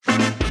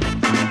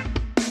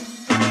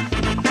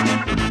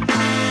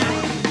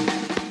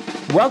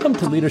Welcome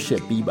to Leadership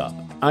Bebop.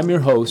 I'm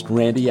your host,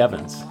 Randy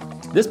Evans.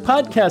 This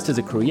podcast is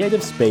a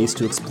creative space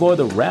to explore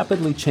the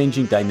rapidly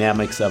changing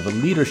dynamics of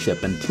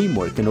leadership and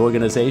teamwork in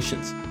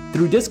organizations.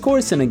 Through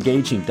discourse and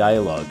engaging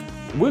dialogue,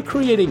 we're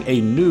creating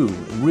a new,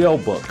 real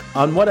book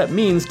on what it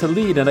means to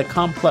lead in a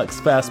complex,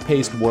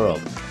 fast-paced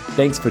world.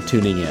 Thanks for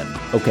tuning in.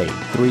 Okay,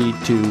 3,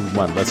 2,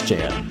 1, let's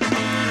jam.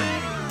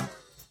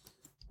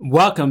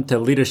 Welcome to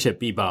Leadership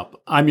Bebop.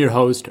 I'm your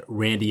host,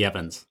 Randy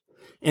Evans.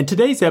 In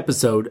today's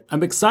episode,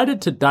 I'm excited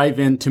to dive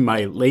into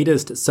my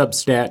latest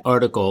Substack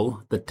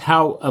article, The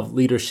Tao of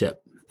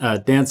Leadership,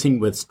 Dancing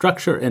with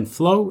Structure and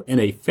Flow in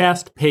a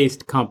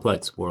Fast-Paced,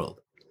 Complex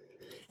World.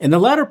 In the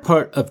latter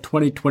part of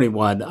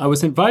 2021, I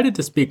was invited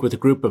to speak with a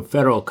group of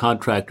federal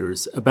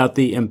contractors about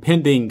the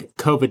impending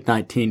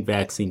COVID-19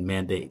 vaccine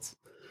mandates.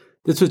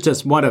 This was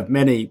just one of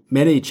many,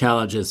 many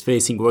challenges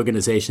facing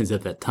organizations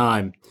at that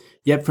time.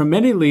 Yet for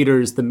many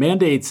leaders, the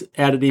mandates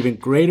added even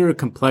greater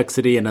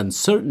complexity and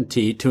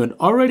uncertainty to an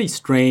already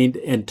strained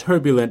and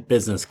turbulent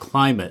business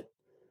climate.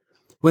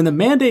 When the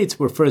mandates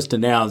were first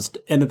announced,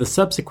 and in the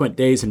subsequent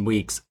days and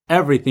weeks,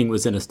 everything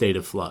was in a state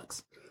of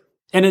flux.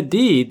 And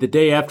indeed, the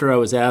day after I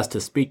was asked to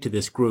speak to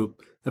this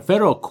group, a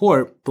federal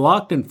court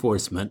blocked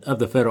enforcement of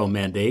the federal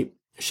mandate,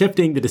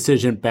 shifting the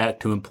decision back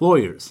to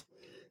employers.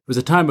 It was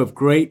a time of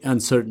great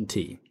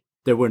uncertainty.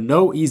 There were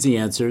no easy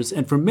answers,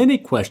 and for many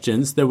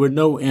questions, there were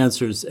no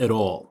answers at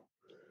all.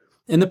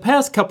 In the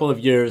past couple of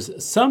years,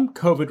 some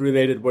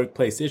COVID-related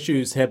workplace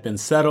issues have been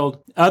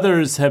settled,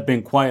 others have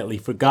been quietly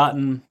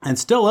forgotten, and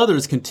still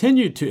others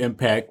continue to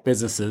impact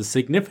businesses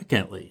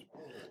significantly.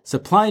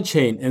 Supply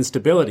chain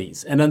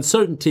instabilities and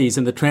uncertainties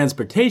in the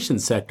transportation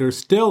sector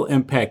still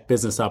impact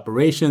business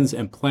operations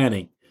and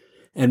planning.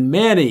 And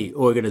many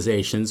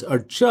organizations are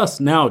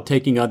just now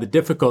taking on the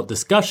difficult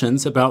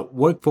discussions about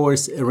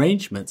workforce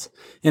arrangements,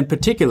 in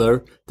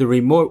particular, the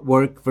remote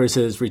work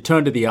versus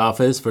return to the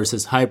office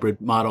versus hybrid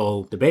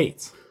model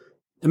debates.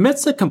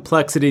 Amidst the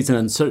complexities and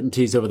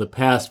uncertainties over the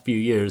past few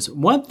years,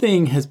 one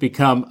thing has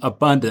become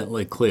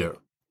abundantly clear.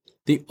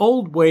 The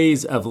old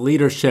ways of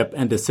leadership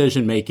and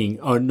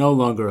decision-making are no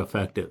longer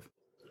effective.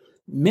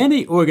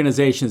 Many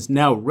organizations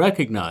now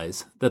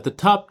recognize that the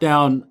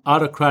top-down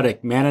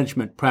autocratic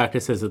management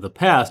practices of the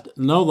past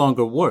no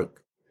longer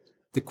work.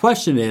 The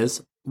question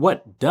is,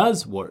 what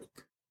does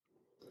work?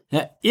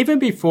 Now, even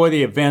before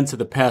the events of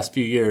the past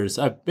few years,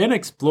 I've been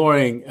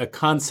exploring a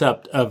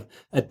concept of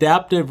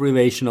adaptive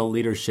relational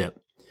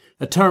leadership,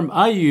 a term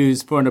I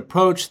use for an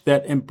approach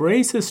that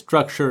embraces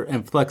structure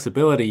and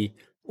flexibility,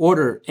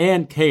 order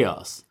and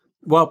chaos,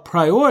 while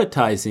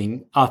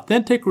prioritizing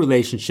authentic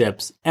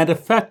relationships and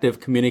effective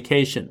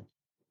communication.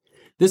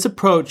 This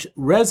approach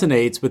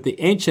resonates with the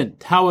ancient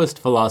Taoist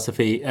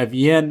philosophy of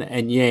yin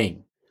and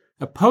yang,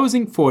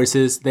 opposing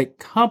forces that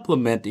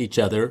complement each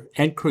other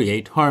and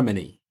create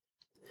harmony.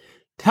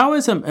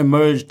 Taoism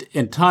emerged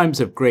in times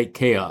of great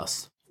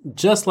chaos,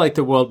 just like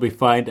the world we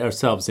find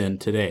ourselves in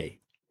today.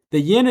 The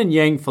yin and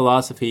yang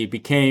philosophy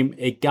became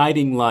a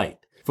guiding light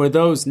for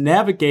those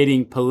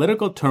navigating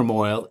political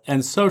turmoil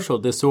and social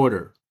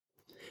disorder.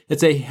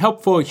 It's a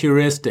helpful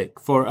heuristic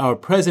for our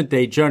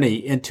present-day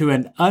journey into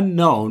an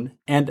unknown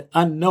and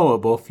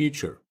unknowable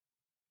future.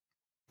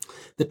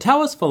 The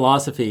Taoist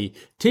philosophy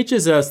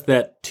teaches us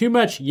that too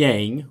much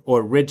yang,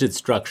 or rigid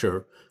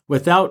structure,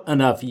 without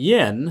enough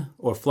yin,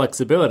 or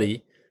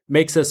flexibility,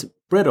 makes us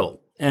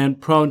brittle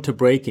and prone to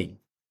breaking.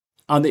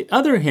 On the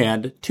other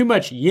hand, too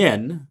much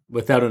yin,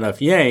 without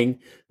enough yang,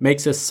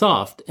 makes us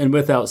soft and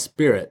without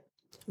spirit,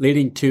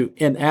 leading to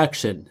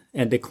inaction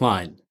and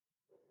decline.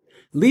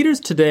 Leaders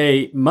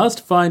today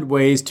must find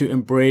ways to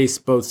embrace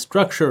both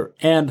structure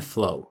and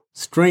flow,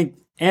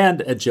 strength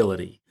and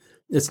agility.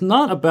 It's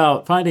not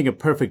about finding a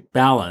perfect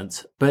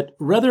balance, but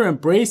rather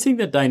embracing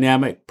the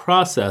dynamic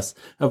process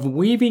of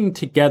weaving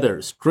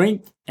together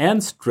strength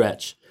and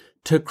stretch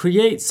to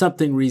create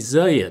something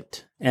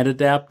resilient and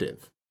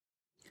adaptive.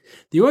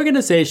 The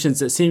organizations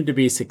that seem to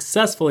be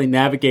successfully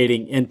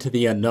navigating into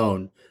the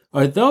unknown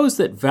are those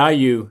that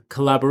value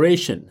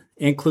collaboration,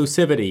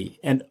 inclusivity,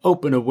 and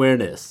open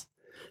awareness.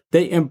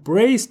 They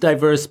embrace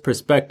diverse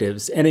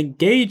perspectives and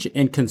engage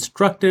in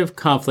constructive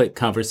conflict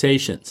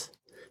conversations.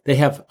 They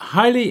have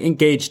highly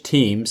engaged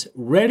teams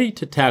ready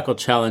to tackle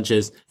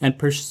challenges and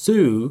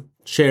pursue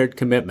shared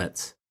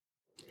commitments.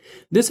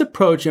 This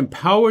approach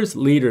empowers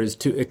leaders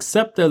to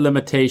accept their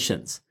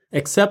limitations,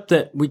 accept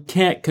that we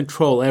can't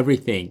control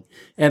everything,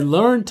 and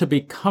learn to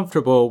be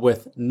comfortable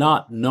with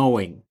not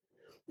knowing,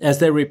 as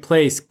they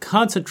replace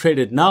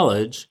concentrated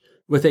knowledge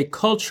with a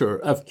culture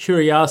of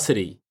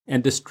curiosity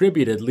and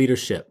distributed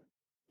leadership.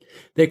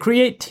 They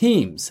create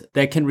teams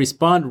that can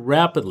respond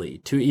rapidly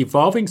to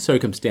evolving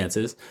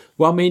circumstances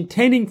while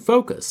maintaining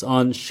focus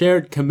on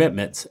shared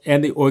commitments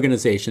and the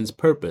organization's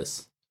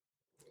purpose.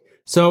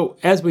 So,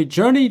 as we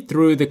journey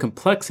through the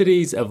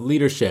complexities of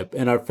leadership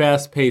in our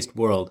fast-paced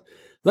world,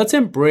 let's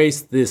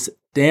embrace this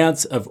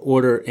dance of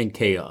order and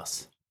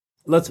chaos.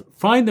 Let's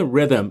find the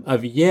rhythm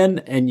of yin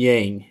and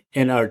yang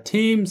in our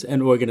teams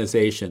and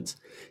organizations,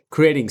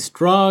 creating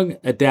strong,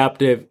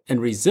 adaptive,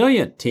 and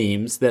resilient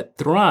teams that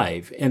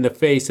thrive in the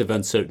face of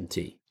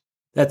uncertainty.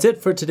 That's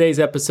it for today's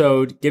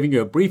episode, giving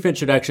you a brief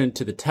introduction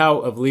to the Tao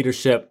of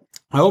Leadership.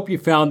 I hope you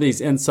found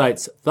these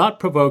insights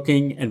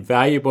thought-provoking and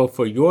valuable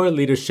for your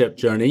leadership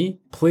journey.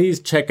 Please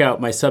check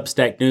out my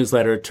Substack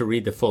newsletter to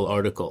read the full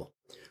article.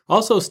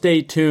 Also,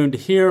 stay tuned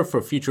here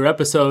for future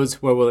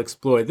episodes where we'll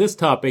explore this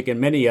topic and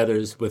many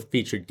others with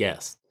featured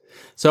guests.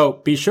 So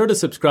be sure to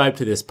subscribe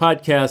to this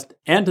podcast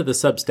and to the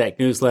Substack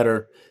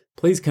newsletter.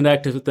 Please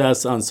connect with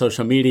us on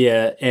social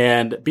media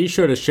and be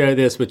sure to share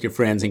this with your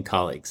friends and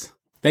colleagues.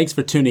 Thanks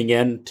for tuning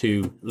in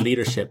to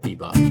Leadership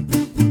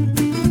Bebop.